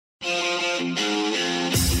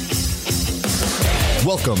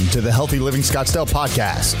Welcome to the Healthy Living Scottsdale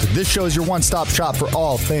podcast. This show is your one-stop shop for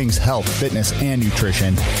all things health, fitness, and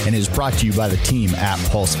nutrition, and is brought to you by the team at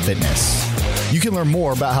Pulse Fitness. You can learn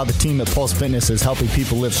more about how the team at Pulse Fitness is helping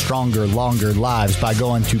people live stronger, longer lives by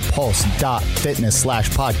going to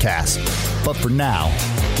pulse.fitness/podcast. But for now,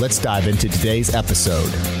 let's dive into today's episode.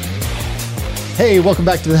 Hey, welcome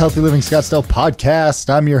back to the Healthy Living Scottsdale podcast.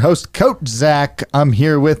 I'm your host, Coach Zach. I'm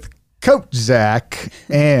here with Coach Zach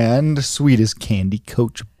and sweet as candy,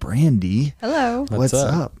 Coach Brandy. Hello. What's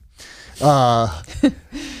up?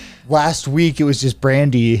 Last week it was just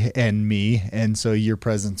Brandy and me, and so your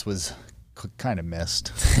presence was kind of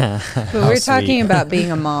missed. But we're talking about being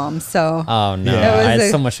a mom, so. Oh, no. Yeah. I had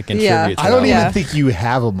so much to contribute to I don't that. even think you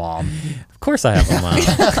have a mom. Of course I have a mom.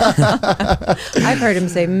 I've heard him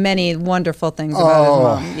say many wonderful things about his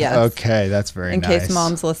mom. Yes. Okay, that's very In nice. case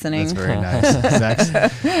mom's listening. That's very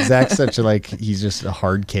nice. Zach's such a, he's just a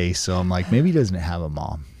hard case, so I'm like, maybe he doesn't have a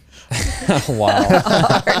mom. Wow.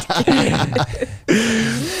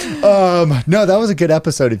 No, that was a good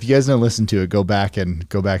episode. If you guys didn't listen to it, go back and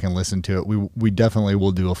listen to it. We definitely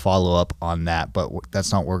will do a follow-up on that, but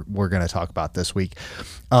that's not what we're going to talk about this week.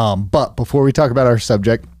 But before we talk about our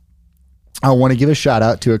subject, I want to give a shout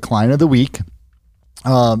out to a client of the week.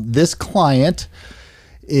 This client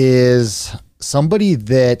is somebody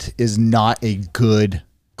that is not a good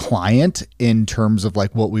client in terms of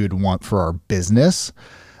like what we would want for our business.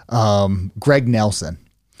 Greg Nelson.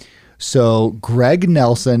 So Greg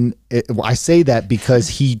Nelson, I say that because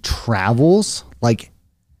he travels like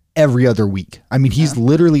every other week. I mean, he's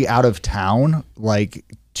literally out of town like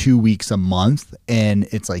 2 weeks a month, and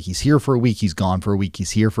it's like he's here for a week, he's gone for a week,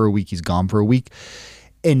 he's here for a week, he's gone for a week.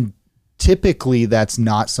 And typically that's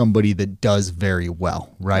not somebody that does very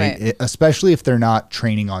well, right? Especially if they're not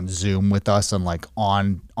training on Zoom with us and like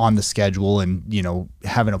on the schedule and, you know,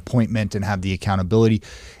 have an appointment and have the accountability,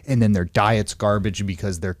 and then their diet's garbage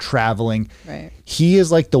because they're traveling. Right. He is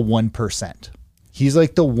like the 1%. He's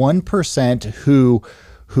like the 1% who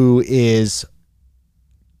is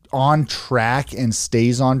on track and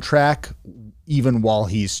stays on track even while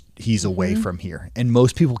he's away from here. And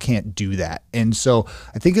most people can't do that. And so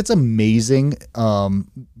I think it's amazing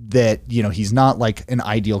that, you know, he's not like an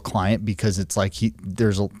ideal client, because it's like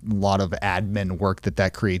there's a lot of admin work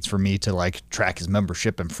that creates for me to like track his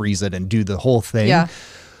membership and freeze it and do the whole thing. Yeah.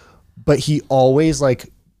 But he always like,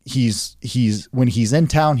 he's when he's in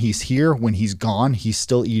town, he's here. When he's gone, he's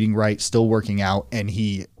still eating right, still working out, and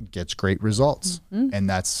he gets great results. And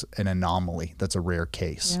that's an anomaly. That's a rare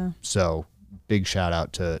case. Yeah. So big shout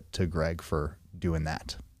out to Greg for doing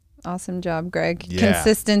that. Awesome job, Greg. Yeah.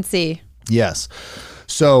 Consistency. Yes.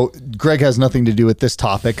 So Greg has nothing to do with this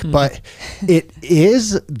topic, but it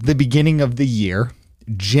is the beginning of the year.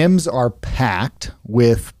 Gyms are packed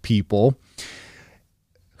with people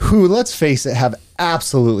who, let's face it, have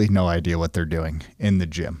absolutely no idea what they're doing in the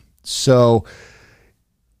gym. So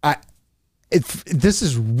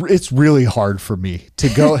it's really hard for me to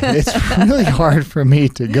go. It's really hard for me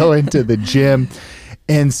to go into the gym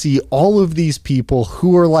and see all of these people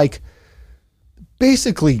who are like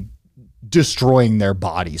basically destroying their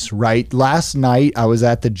bodies, right? Last night I was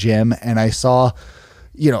at the gym and I saw,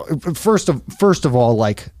 you know, first of all,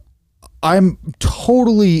 like, I'm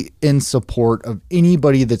totally in support of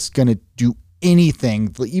anybody that's going to do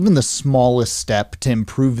anything, even the smallest step to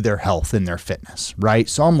improve their health and their fitness, right?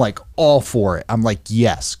 So I'm like all for it. I'm like,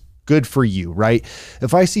 yes, good for you, right?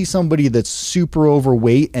 If I see somebody that's super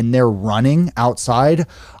overweight and they're running outside,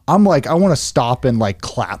 I'm like, I want to stop and like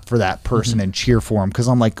clap for that person and cheer for them, because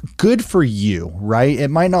I'm like, good for you, right? It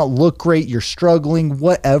might not look great, you're struggling,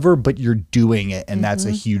 whatever, but you're doing it, and that's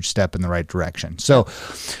a huge step in the right direction. So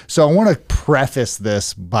I want to preface the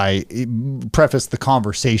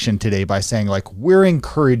conversation today by saying, like, we're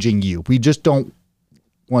encouraging you. We just don't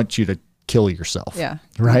want you to kill yourself. Yeah.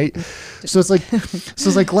 Right. So it's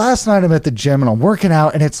like last night I'm at the gym and I'm working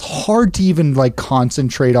out, and it's hard to even like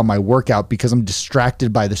concentrate on my workout because I'm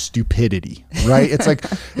distracted by the stupidity. Right. It's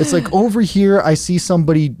like over here, I see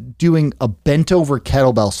somebody doing a bent over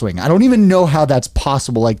kettlebell swing. I don't even know how that's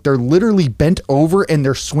possible. Like, they're literally bent over and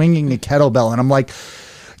they're swinging a kettlebell. And I'm like,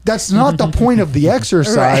 that's not the point of the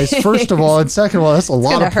exercise, Right. First of all. And second of all, that's a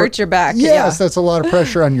lot Gonna of hurt your back. Yes, Yeah. that's a lot of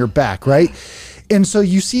pressure on your back. Right. And so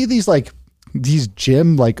you see these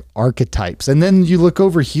gym like archetypes. And then you look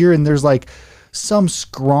over here and there's like some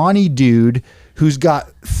scrawny dude who's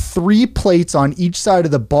got 3 plates on each side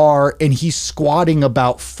of the bar and he's squatting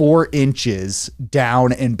about 4 inches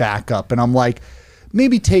down and back up. And I'm like,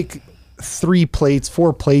 maybe take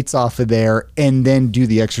 4 plates off of there and then do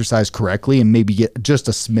the exercise correctly and maybe get just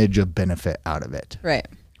a smidge of benefit out of it.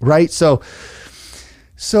 Right. So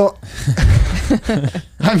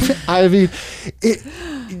I mean,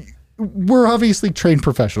 we're obviously trained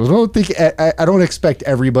professionals. I don't expect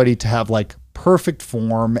everybody to have like perfect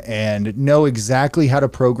form and know exactly how to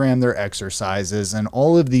program their exercises and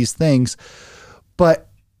all of these things. But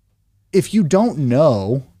if you don't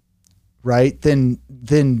know, right, then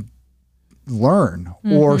learn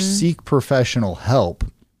or seek professional help,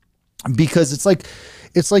 because it's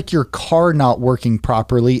like your car not working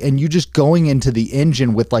properly and you just going into the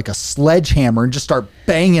engine with like a sledgehammer and just start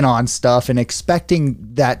banging on stuff and expecting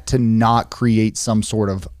that to not create some sort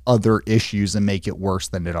of other issues and make it worse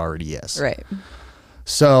than it already is. Right.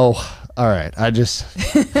 So, all right, I'm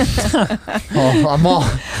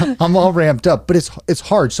all ramped up, but it's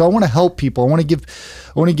hard. So I want to help people. I want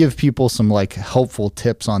to give people some like helpful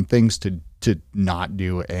tips on things to not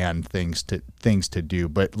do and things to do.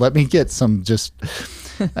 But let me get some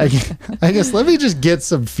I guess let me just get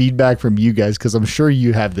some feedback from you guys, because I'm sure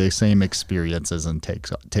you have the same experiences and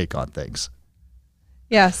take on things.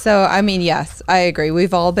 Yeah. So, I mean, yes, I agree.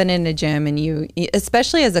 We've all been in a gym, and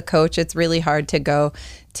especially as a coach, it's really hard to go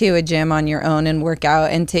to a gym on your own and work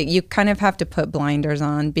out, and you kind of have to put blinders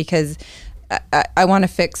on, because I want to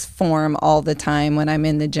fix form all the time when I'm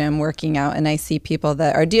in the gym working out, and I see people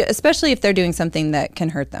that are especially if they're doing something that can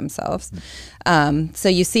hurt themselves. So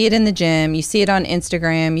you see it in the gym, you see it on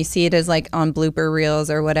Instagram, you see it as like on blooper reels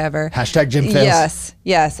or whatever. #GymFails.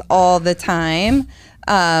 Yes, all the time.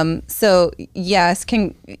 So yes,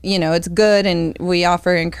 it's good, and we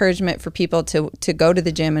offer encouragement for people to go to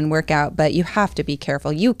the gym and work out, but you have to be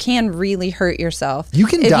careful. You can really hurt yourself. You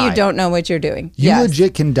can if die. You don't know what you're doing. You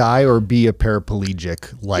legit can die or be a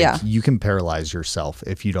paraplegic. Yeah. You can paralyze yourself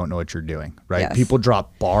if you don't know what you're doing, right? Yes. People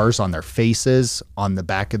drop bars on their faces, on the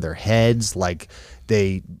back of their heads,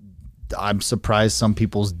 I'm surprised some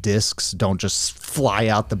people's discs don't just fly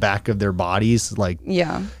out the back of their bodies. So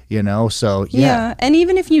yeah. And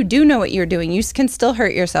even if you do know what you're doing, you can still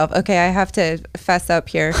hurt yourself. Okay, I have to fess up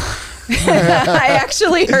here. I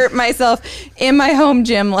actually hurt myself in my home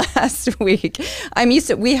gym last week.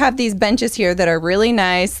 We have these benches here that are really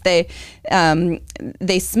nice. They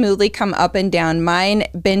smoothly come up and down. Mine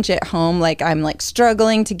bench at home, like I'm like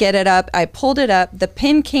struggling to get it up. I pulled it up, the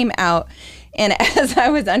pin came out, and as I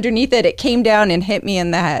was underneath it, it came down and hit me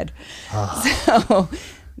in the head. So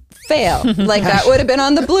fail. Like that would have been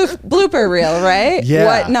on the blooper reel, right? Yeah.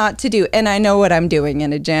 What not to do. And I know what I'm doing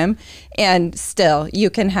in a gym, and still you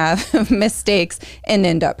can have mistakes and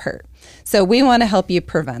end up hurt. So we want to help you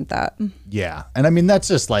prevent that. Yeah. And I mean, that's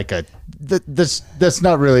just like that's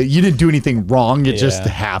not really, you didn't do anything wrong. It just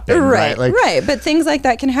happened. Right. Right. But things like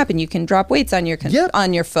that can happen. You can drop weights on your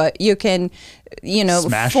foot. You can,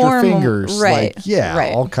 smash your fingers. Right.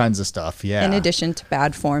 All kinds of stuff. Yeah. In addition to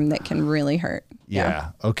bad form that can really hurt.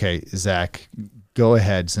 Yeah. Okay. Zach, go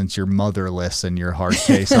ahead, since you're motherless in your hard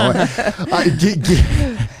case.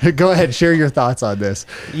 Go ahead, share your thoughts on this.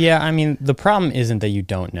 Yeah, I mean, the problem isn't that you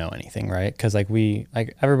don't know anything, right? Because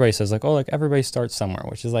everybody says everybody starts somewhere,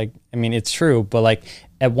 which is it's true, but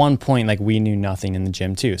at one point, we knew nothing in the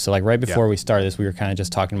gym too. So right before we started this, we were kind of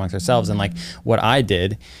just talking amongst ourselves, and what I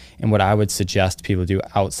did and what I would suggest people do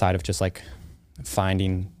outside of just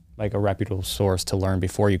finding a reputable source to learn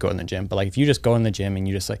before you go in the gym. But if you just go in the gym and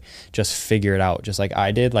you just figure it out, just like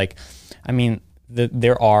I did,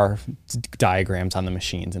 there are diagrams on the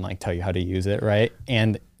machines and tell you how to use it, right?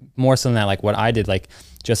 And more so than that, what I did,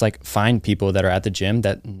 just find people that are at the gym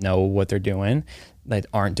that know what they're doing, that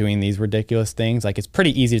aren't doing these ridiculous things. It's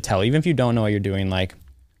pretty easy to tell, even if you don't know what you're doing.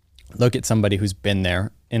 Look at somebody who's been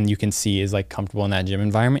there and you can see is comfortable in that gym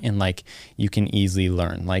environment, and you can easily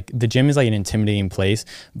learn. The gym is an intimidating place,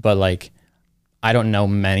 but I don't know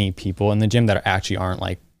many people in the gym that actually aren't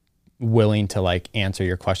willing to answer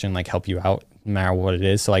your question, help you out no matter what it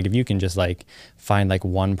is. So if you can just find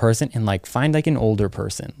one person and find an older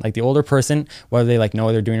person, the older person, whether they know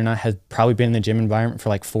what they're doing or not, has probably been in the gym environment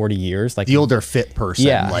for 40 years. The older fit person.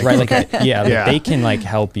 Yeah. Right. They can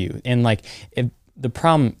help you. And if the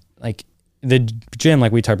problem, the gym,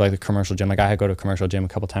 we talked about the commercial gym, I go to a commercial gym a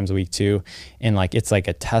couple times a week too. And it's a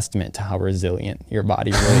testament to how resilient your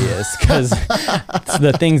body really is, because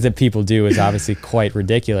the things that people do is obviously quite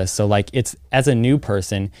ridiculous. So it's, as a new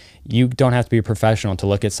person, you don't have to be a professional to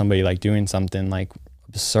look at somebody doing something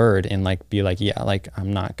absurd and be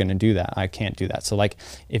I'm not going to do that. I can't do that. So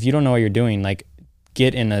if you don't know what you're doing,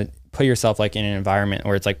 put yourself in an environment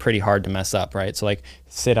where it's pretty hard to mess up, right? So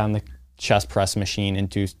sit on the chest press machine and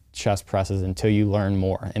do chest presses until you learn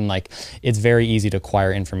more. And like, it's very easy to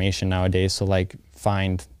acquire information nowadays. So like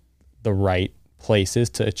find the right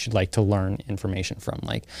places to learn information from.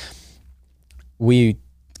 Like, we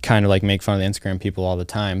kind of like make fun of the Instagram people all the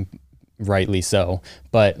time, rightly so,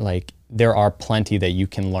 but like there are plenty that you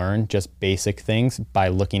can learn just basic things by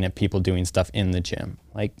looking at people doing stuff in the gym.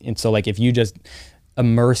 Like, and so like if you just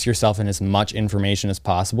immerse yourself in as much information as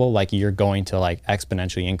possible, like you're going to like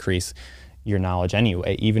exponentially increase your knowledge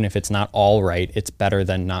anyway. Even if it's not all right, it's better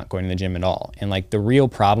than not going to the gym at all. And like the real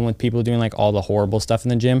problem with people doing like all the horrible stuff in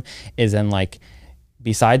the gym is then like,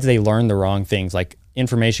 besides they learn the wrong things, like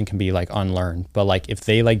information can be like unlearned, but like if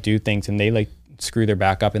they like do things and they like screw their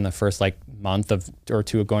back up in the first like month or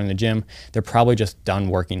two of going to the gym, they're probably just done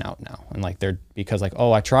working out now. And like because like,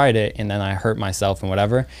 oh, I tried it and then I hurt myself and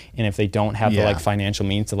whatever. And if they don't have the like financial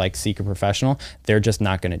means to like seek a professional, they're just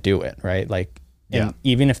not going to do it. Right. Like, and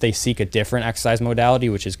even if they seek a different exercise modality,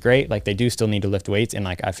 which is great, like they do still need to lift weights. And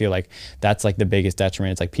like, I feel like that's like the biggest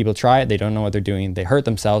detriment. It's like people try it, they don't know what they're doing, they hurt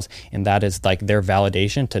themselves. And that is like their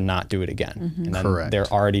validation to not do it again. And then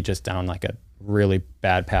they're already just down like a really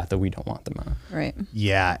bad path that we don't want them on. Right.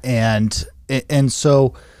 Yeah. And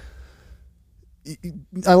so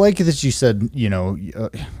I like that you said, you know, you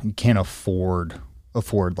can't afford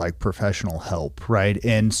like professional help. Right.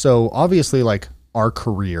 And so obviously like our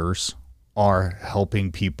careers are helping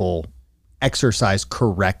people exercise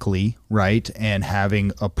correctly, right? And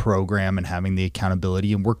having a program and having the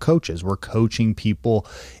accountability. And we're coaches. We're coaching people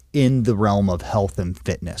in the realm of health and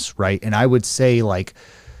fitness, right? And I would say like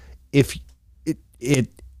if it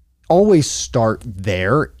always start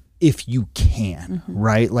there if you can,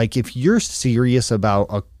 right? Like if you're serious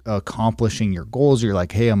about accomplishing your goals, you're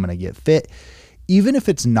like, hey, I'm going to get fit. Even if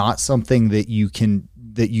it's not something that you can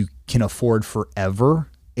afford forever,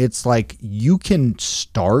 it's like you can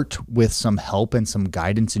start with some help and some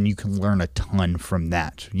guidance and you can learn a ton from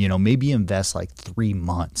that. You know, maybe invest like 3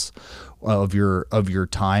 months of your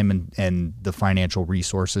time and the financial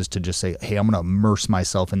resources to just say, hey, I'm going to immerse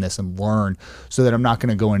myself in this and learn so that I'm not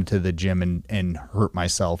going to go into the gym and hurt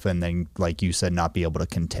myself and then, like you said, not be able to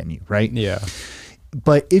continue, right? Yeah.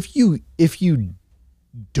 But if you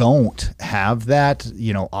don't have that,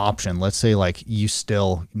 you know, option, let's say like you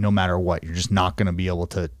still, no matter what, you're just not going to be able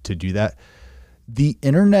to do that. The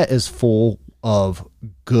internet is full of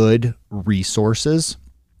good resources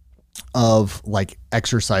of like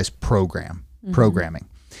exercise programming.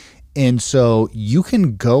 And so you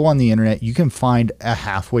can go on the internet, you can find a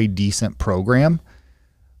halfway decent program,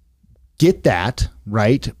 get that,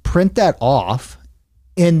 right? Print that off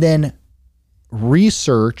and then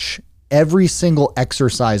research every single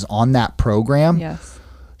exercise on that program. Yes.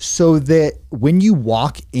 So that when you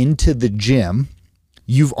walk into the gym,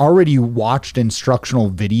 you've already watched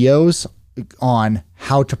instructional videos on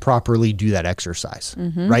how to properly do that exercise,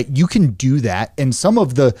 right? You can do that. And some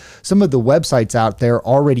of the websites out there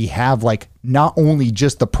already have like not only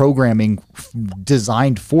just the programming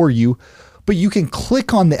designed for you, but you can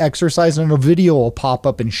click on the exercise and a video will pop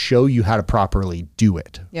up and show you how to properly do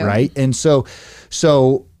it, right? And so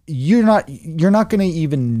you're not going to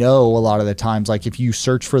even know a lot of the times, like if you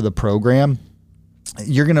search for the program,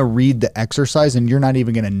 you're going to read the exercise and you're not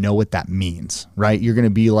even going to know what that means, right? You're going to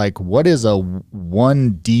be like, what is a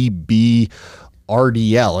 1DB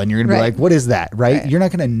RDL? And you're going to be like, what is that? Right? You're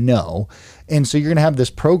not going to know. And so you're going to have this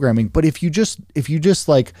programming, but if you just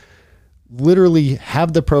like literally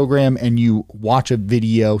have the program and you watch a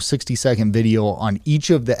video, 60-second video on each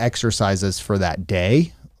of the exercises for that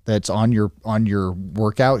day, that's on your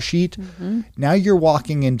workout sheet. Now you're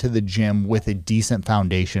walking into the gym with a decent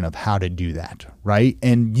foundation of how to do that, right?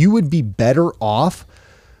 And you would be better off,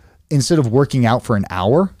 instead of working out for an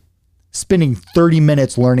hour, spending 30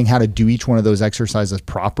 minutes learning how to do each one of those exercises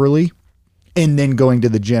properly and then going to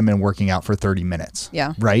the gym and working out for 30 minutes.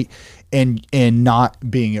 Yeah. Right? And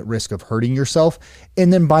not being at risk of hurting yourself.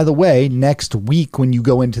 And then, by the way, next week when you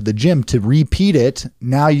go into the gym to repeat it,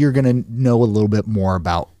 now you're going to know a little bit more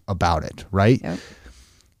about it, right? Yep.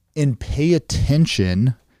 And pay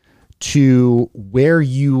attention to where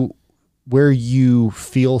you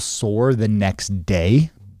feel sore the next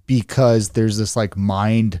day, because there's this like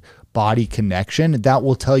mind body connection that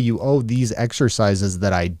will tell you, oh, these exercises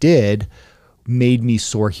that I did made me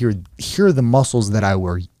sore. Here are the muscles that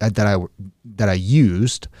I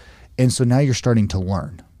used. And so now you're starting to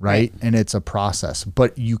learn, right? And it's a process,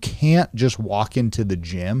 but you can't just walk into the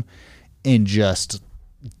gym and just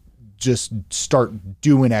start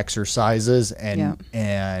doing exercises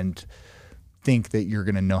and think that you're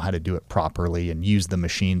going to know how to do it properly and use the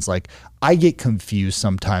machines. Like, I get confused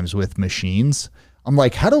sometimes with machines. I'm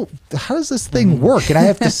like, how does this thing work? And I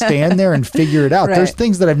have to stand there and figure it out. Right. There's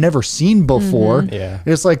things that I've never seen before. Yeah.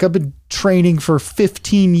 It's like I've been training for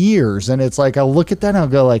 15 years. And it's like, I'll look at that and I'll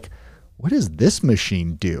go like, what does this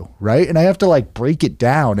machine do? Right. And I have to like break it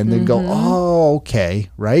down and then go, oh,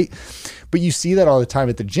 okay. Right. But you see that all the time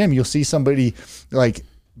at the gym. You'll see somebody like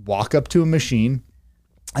walk up to a machine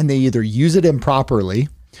and they either use it improperly,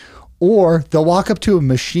 or they'll walk up to a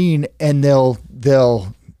machine and they'll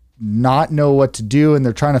not know what to do and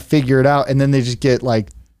they're trying to figure it out, and then they just get like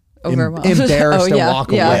Overwhelmed. embarrassed and yeah,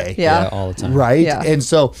 walk yeah, away. Yeah. all the time. Right. Yeah. And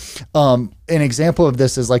so an example of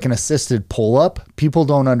this is like an assisted pull-up. People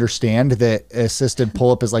don't understand that assisted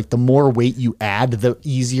pull-up is like the more weight you add, the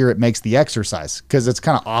easier it makes the exercise, because it's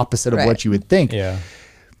kind of opposite of Right. what you would think. Yeah.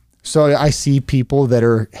 So I see people that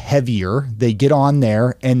are heavier, they get on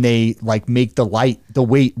there and they like make the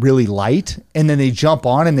weight really light, and then they jump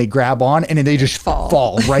on and they grab on and then they just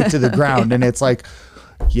fall right to the ground. And it's like,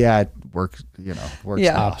 yeah, it works, works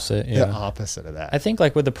Yeah. Opposite. the Yeah. opposite of that. I think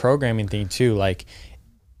like with the programming thing too, like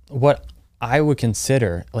what I would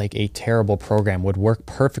consider like a terrible program would work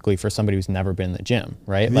perfectly for somebody who's never been in the gym,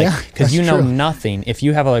 right? Like, Yeah, because you that's know true. nothing. If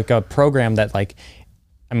you have like a program that like,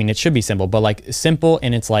 I mean, it should be simple, but like simple,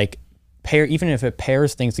 and it's like even if it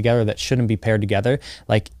pairs things together that shouldn't be paired together,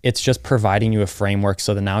 like it's just providing you a framework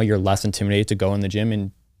so that now you're less intimidated to go in the gym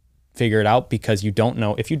and figure it out, because if you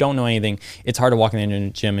don't know anything, it's hard to walk in the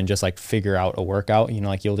gym and just like figure out a workout,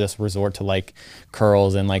 like you'll just resort to like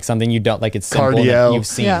curls and like something you don't like, it's simple Cardio. that you've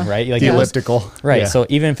seen, Yeah. right? Like The it was- elliptical. right. Yeah. So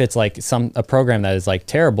even if it's like a program that is like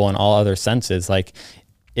terrible in all other senses, like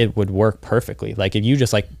it would work perfectly. Like if you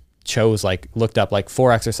just like looked up like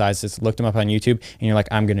 4 exercises, looked them up on YouTube, and you're like,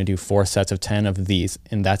 I'm going to do 4 sets of 10 of these,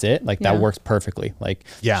 and that's it. Like that Yeah. works perfectly. Like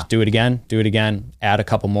Yeah. just do it again, add a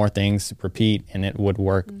couple more things, repeat, and it would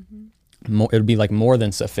work. It would be like more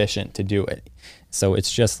than sufficient to do it. So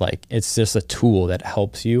it's just a tool that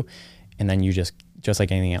helps you. And then you just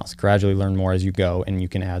like anything else, gradually learn more as you go, and you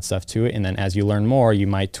can add stuff to it. And then as you learn more, you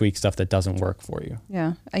might tweak stuff that doesn't work for you.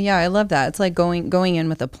 Yeah. Yeah. I love that. It's like going in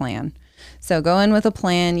with a plan. So go in with a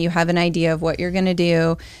plan. You have an idea of what you're going to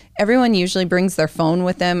do. Everyone usually brings their phone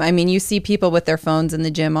with them. I mean, you see people with their phones in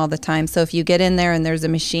the gym all the time. So if you get in there and there's a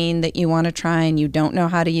machine that you want to try and you don't know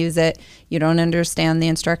how to use it, you don't understand the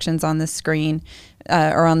instructions on the screen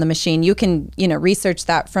or on the machine, you can, research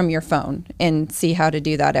that from your phone and see how to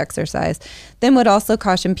do that exercise. Then would also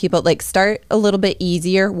caution people, like start a little bit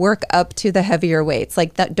easier, work up to the heavier weights.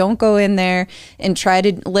 Like that, don't go in there and try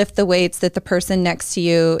to lift the weights that the person next to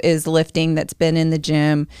you is lifting that's been in the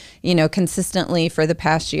gym, consistently for the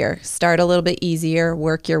past year. Start a little bit easier,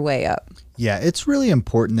 work your way up. Yeah, it's really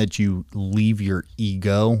important that you leave your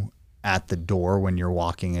ego at the door when you're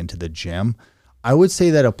walking into the gym. I would say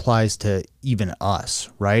that applies to even us,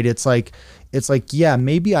 right? It's like, yeah,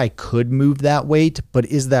 maybe I could move that weight, but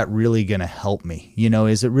is that really going to help me?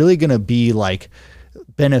 Is it really going to be like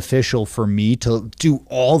beneficial for me to do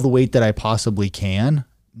all the weight that I possibly can?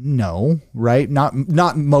 No, right? Not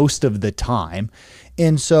most of the time.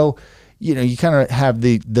 And so, you kind of have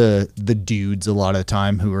the dudes a lot of the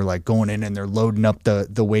time who are like going in and they're loading up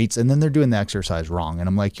the weights, and then they're doing the exercise wrong. And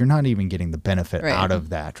I'm like, you're not even getting the benefit Right. out of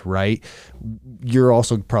that, right? You're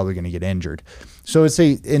also probably going to get injured. So I'd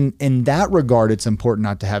say in that regard, it's important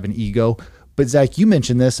not to have an ego. But Zach, you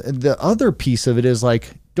mentioned this. The other piece of it is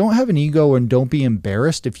like, don't have an ego and don't be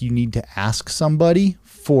embarrassed if you need to ask somebody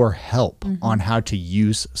for help on how to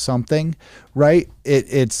use something, right?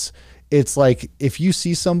 It's like if you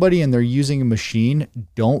see somebody and they're using a machine,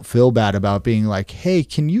 don't feel bad about being like, hey,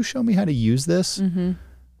 can you show me how to use this?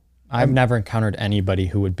 I've never encountered anybody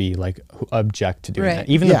who would be like who object to doing Right. that.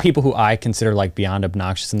 Even Yeah. the people who I consider like beyond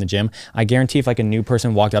obnoxious in the gym, I guarantee if like a new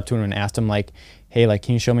person walked up to him and asked him like, hey, like,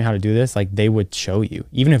 can you show me how to do this? Like they would show you,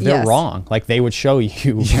 even if they're Yes. wrong, like they would show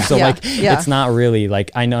you. So Yeah. like, Yeah. it's not really like,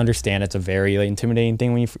 I understand it's a very like, intimidating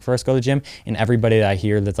thing when you first go to the gym, and everybody that I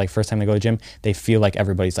hear that's like first time they go to the gym, they feel like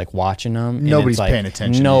everybody's like watching them. And Nobody's it's, like, paying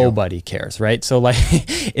attention to you. Nobody cares. Right. So like,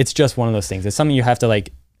 it's just one of those things. It's something you have to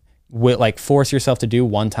like force yourself to do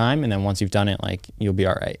one time, and then once you've done it, like you'll be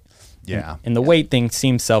all right. Yeah. And the weight thing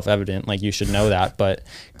seems self-evident, like you should know that, but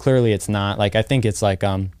clearly it's not. Like I think it's like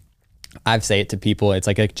I've say it to people, it's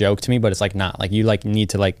like a joke to me, but it's like not. Like you like need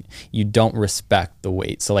to like, you don't respect the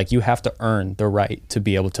weight. So like you have to earn the right to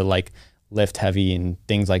be able to like lift heavy and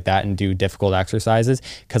things like that and do difficult exercises.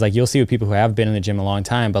 Cause like you'll see with people who have been in the gym a long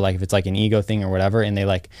time, but like if it's like an ego thing or whatever, and they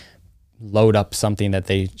like load up something that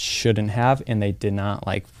they shouldn't have and they did not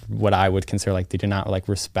like what I would consider like they do not like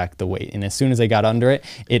respect the weight. And as soon as they got under it,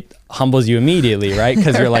 it humbles you immediately, right?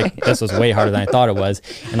 Because you're like, this was way harder than I thought it was.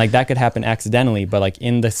 And like that could happen accidentally, but like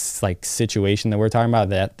in this like situation that we're talking about,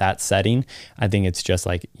 that setting, I think it's just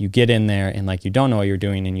like you get in there and like you don't know what you're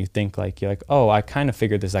doing and you think like, you're like, oh, I kind of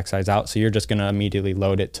figured this exercise out. So you're just going to immediately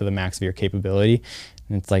load it to the max of your capability.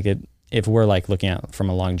 And it's like if we're like looking at from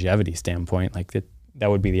a longevity standpoint, like that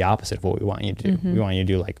would be the opposite of what we want you to do. We want you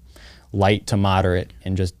to do like light to moderate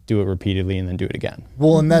and just do it repeatedly and then do it again.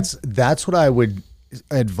 Well, and that's what I would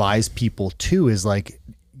advise people too, is like,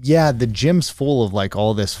 yeah, the gym's full of like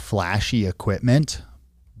all this flashy equipment,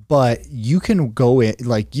 but you can go in,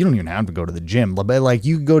 like, you don't even have to go to the gym, but like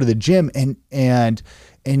you can go to the gym and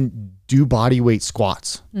do body weight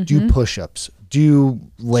squats, do push-ups, do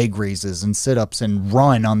leg raises and sit-ups and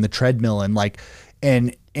run on the treadmill and like,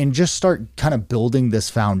 and just start kind of building this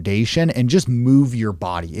foundation and just move your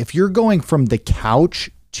body. If you're going from the couch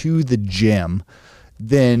to the gym,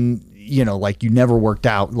 then, you know, like you never worked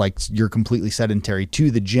out, like you're completely sedentary to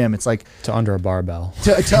the gym. It's like to under a barbell,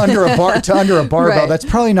 to under a barbell. Right. That's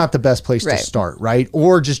probably not the best place to start. Right.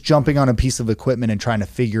 Or just jumping on a piece of equipment and trying to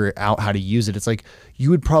figure out how to use it. It's like, you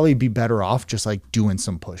would probably be better off just like doing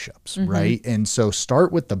some push-ups. Right. And so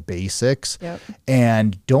start with the basics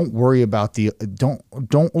and don't worry about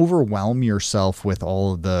don't overwhelm yourself with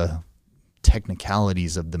all of the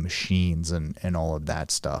technicalities of the machines and all of that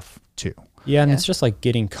stuff too. Yeah, and it's just like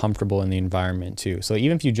getting comfortable in the environment too. So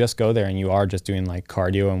even if you just go there and you are just doing like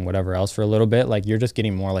cardio and whatever else for a little bit, like you're just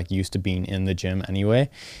getting more like used to being in the gym anyway.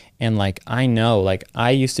 And like I know, like I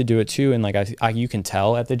used to do it too, and like you can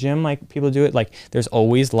tell at the gym like people do it. Like there's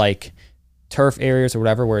always like turf areas or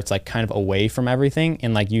whatever where it's like kind of away from everything,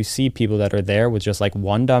 and like you see people that are there with just like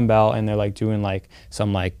one dumbbell and they're like doing like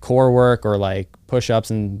some like core work or like push-ups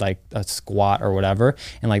and like a squat or whatever,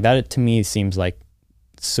 and like that to me seems like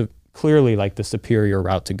clearly like the superior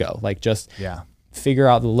route to go. Like just figure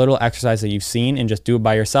out the little exercise that you've seen and just do it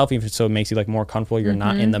by yourself, even so it makes you like more comfortable. You're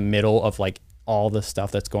not in the middle of like all the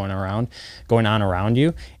stuff that's going on around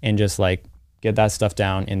you, and just like get that stuff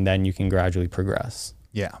down, and then you can gradually progress.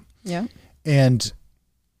 Yeah. And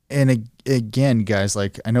again, guys,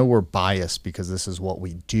 like I know we're biased because this is what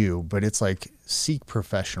we do, but it's like seek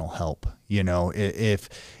professional help. You know, if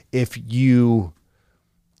you,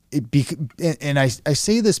 and I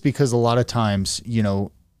say this because a lot of times, you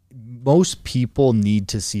know, most people need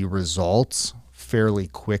to see results fairly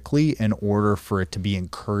quickly in order for it to be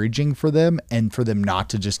encouraging for them and for them not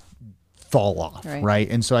to just fall off. Right.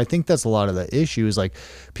 And so I think that's a lot of the issue is like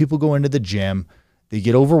people go into the gym, they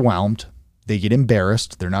get overwhelmed, they get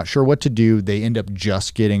embarrassed, they're not sure what to do. They end up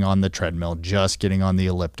just getting on the treadmill, just getting on the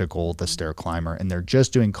elliptical, the stair climber, and they're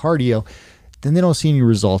just doing cardio. Then they don't see any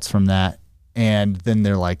results from that. And then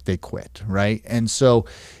they're like, they quit. Right. And so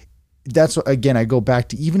that's, again, I go back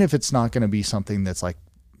to, even if it's not going to be something that's like,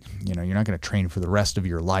 you know, you're not going to train for the rest of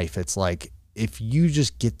your life. It's like, if you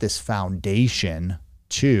just get this foundation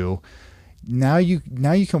too, now you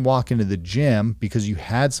can walk into the gym because you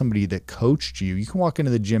had somebody that coached you. You can walk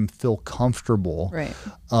into the gym, feel comfortable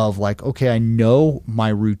of like, okay, I know my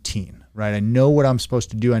routine, right? I know what I'm supposed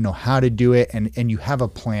to do. I know how to do it. And you have a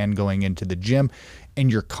plan going into the gym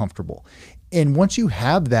and you're comfortable. And once you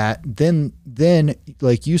have that, then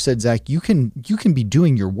like you said, Zach, you can be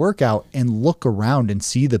doing your workout and look around and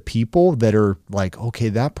see the people that are like, okay,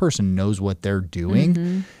 that person knows what they're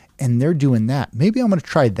doing and they're doing that. Maybe I'm going to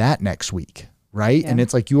try that next week. Right. And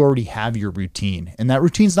it's like, you already have your routine, and that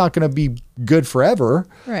routine's not going to be good forever.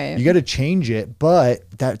 Right. You got to change it, but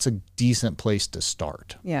that's a decent place to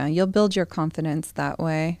start. Yeah. You'll build your confidence that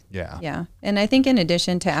way. Yeah. Yeah. And I think in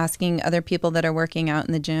addition to asking other people that are working out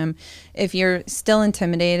in the gym, if you're still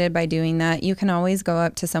intimidated by doing that, you can always go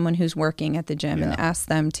up to someone who's working at the gym and ask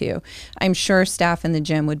them to. I'm sure staff in the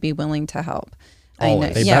gym would be willing to help.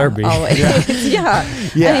 Always. They better be. Always.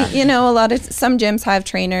 Yeah. You know, some gyms have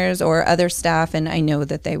trainers or other staff, and I know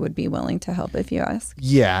that they would be willing to help if you ask.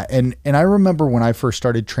 Yeah. And I remember when I first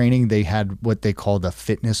started training, they had what they called a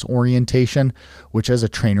fitness orientation, which as a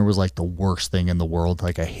trainer was like the worst thing in the world.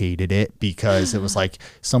 Like I hated it because it was like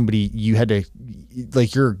you had to,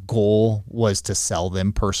 like your goal was to sell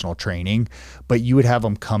them personal training, but you would have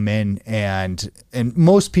them come in and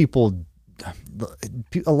most people,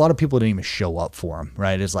 a lot of people didn't even show up for them,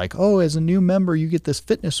 right? It's like, oh, as a new member, you get this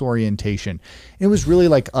fitness orientation. It was really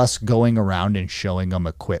like us going around and showing them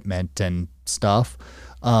equipment and stuff.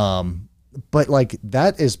 But like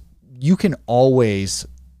that is, you can always,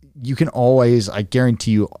 I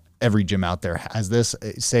guarantee you every gym out there has this,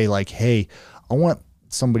 say like, hey, I want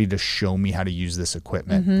somebody to show me how to use this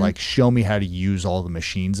equipment, like show me how to use all the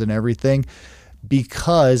machines and everything.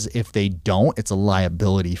 because if they don't, it's a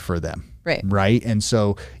liability for them. Right. And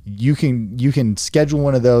so you can schedule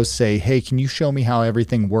one of those, say, hey, can you show me how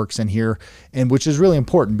everything works in here? And which is really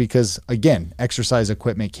important because, again, exercise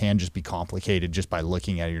equipment can just be complicated just by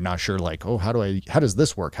looking at it. You're not sure, like, oh, how does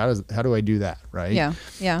this work? How do I do that? Right.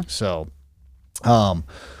 Yeah. So, all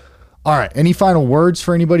right. Any final words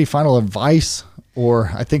for anybody? Final advice?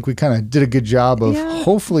 Or I think we kind of did a good job of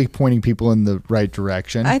hopefully pointing people in the right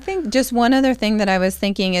direction. I think just one other thing that I was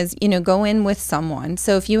thinking is, go in with someone.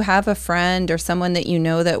 So if you have a friend or someone that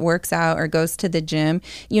that works out or goes to the gym,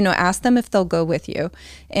 ask them if they'll go with you,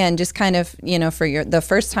 and just kind of, for the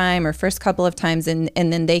first time or first couple of times, and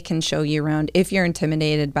then they can show you around if you're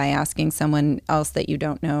intimidated by asking someone else that you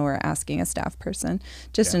don't know or asking a staff person.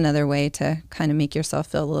 Just another way to kind of make yourself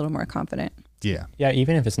feel a little more confident. Yeah,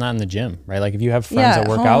 even if it's not in the gym, right? Like if you have friends that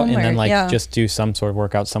work out and then just do some sort of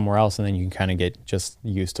workout somewhere else, and then you can kind of get just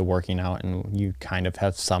used to working out, and you kind of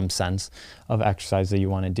have some sense of exercise that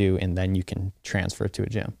you want to do, and then you can transfer to a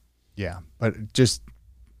gym. Yeah, but just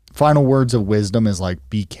final words of wisdom is like,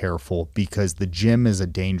 be careful, because the gym is a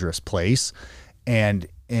dangerous place, and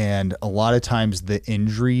a lot of times the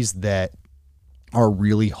injuries that are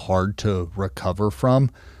really hard to recover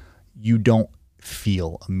from, you don't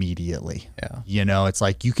feel immediately. It's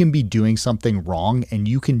like you can be doing something wrong and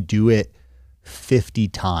you can do it 50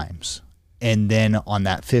 times. And then on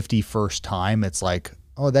that 51st time, it's like,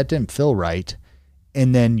 oh, that didn't feel right.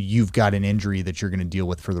 And then you've got an injury that you're going to deal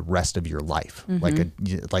with for the rest of your life, like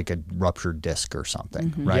a ruptured disc or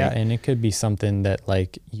something, right? Yeah, and it could be something that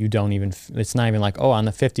like you don't even, it's not even like, oh, on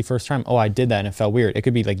the 51st time, oh, I did that and it felt weird. It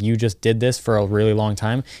could be like you just did this for a really long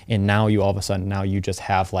time, and now you all of a sudden, now you just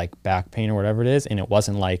have like back pain or whatever it is, and it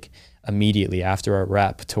wasn't like immediately after a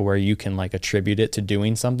rep to where you can like attribute it to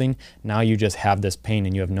doing something. Now you just have this pain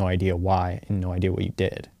and you have no idea why and no idea what you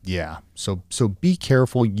did. Yeah. So be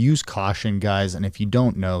careful, use caution, guys. And if you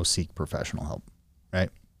don't know, seek professional help. Right.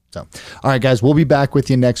 So, all right, guys, we'll be back with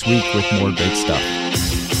you next week with more great stuff.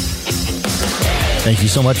 Thank you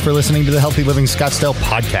so much for listening to the Healthy Living Scottsdale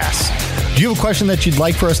podcast. Do you have a question that you'd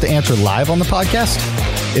like for us to answer live on the podcast?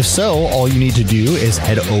 If so, all you need to do is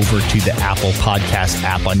head over to the Apple Podcast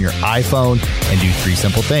app on your iPhone and do 3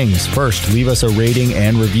 simple things. First, leave us a rating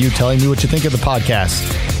and review telling me what you think of the podcast.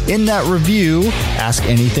 In that review, ask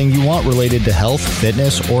anything you want related to health,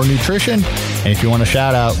 fitness, or nutrition. And if you want a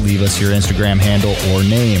shout out, leave us your Instagram handle or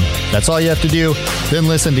name. That's all you have to do. Then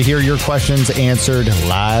listen to hear your questions answered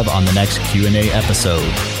live on the next Q&A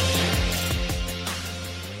episode.